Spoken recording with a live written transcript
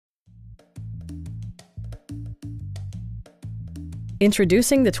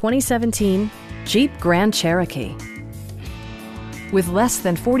Introducing the 2017 Jeep Grand Cherokee. With less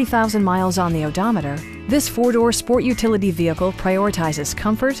than 40,000 miles on the odometer, this four-door sport utility vehicle prioritizes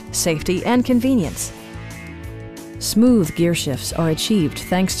comfort, safety, and convenience. Smooth gear shifts are achieved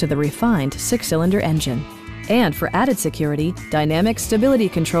thanks to the refined six-cylinder engine. And for added security, dynamic stability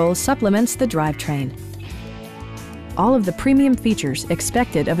control supplements the drivetrain. All of the premium features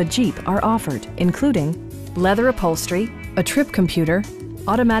expected of a Jeep are offered, including leather upholstery, a trip computer,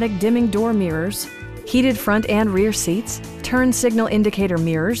 automatic dimming door mirrors, heated front and rear seats, turn signal indicator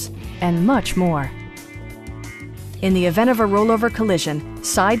mirrors, and much more. In the event of a rollover collision,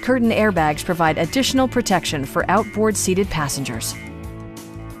 side curtain airbags provide additional protection for outboard seated passengers.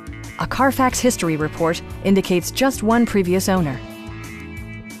 A Carfax history report indicates just one previous owner.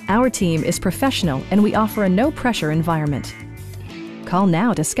 Our team is professional and we offer a no-pressure environment. Call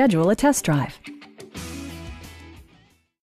now to schedule a test drive.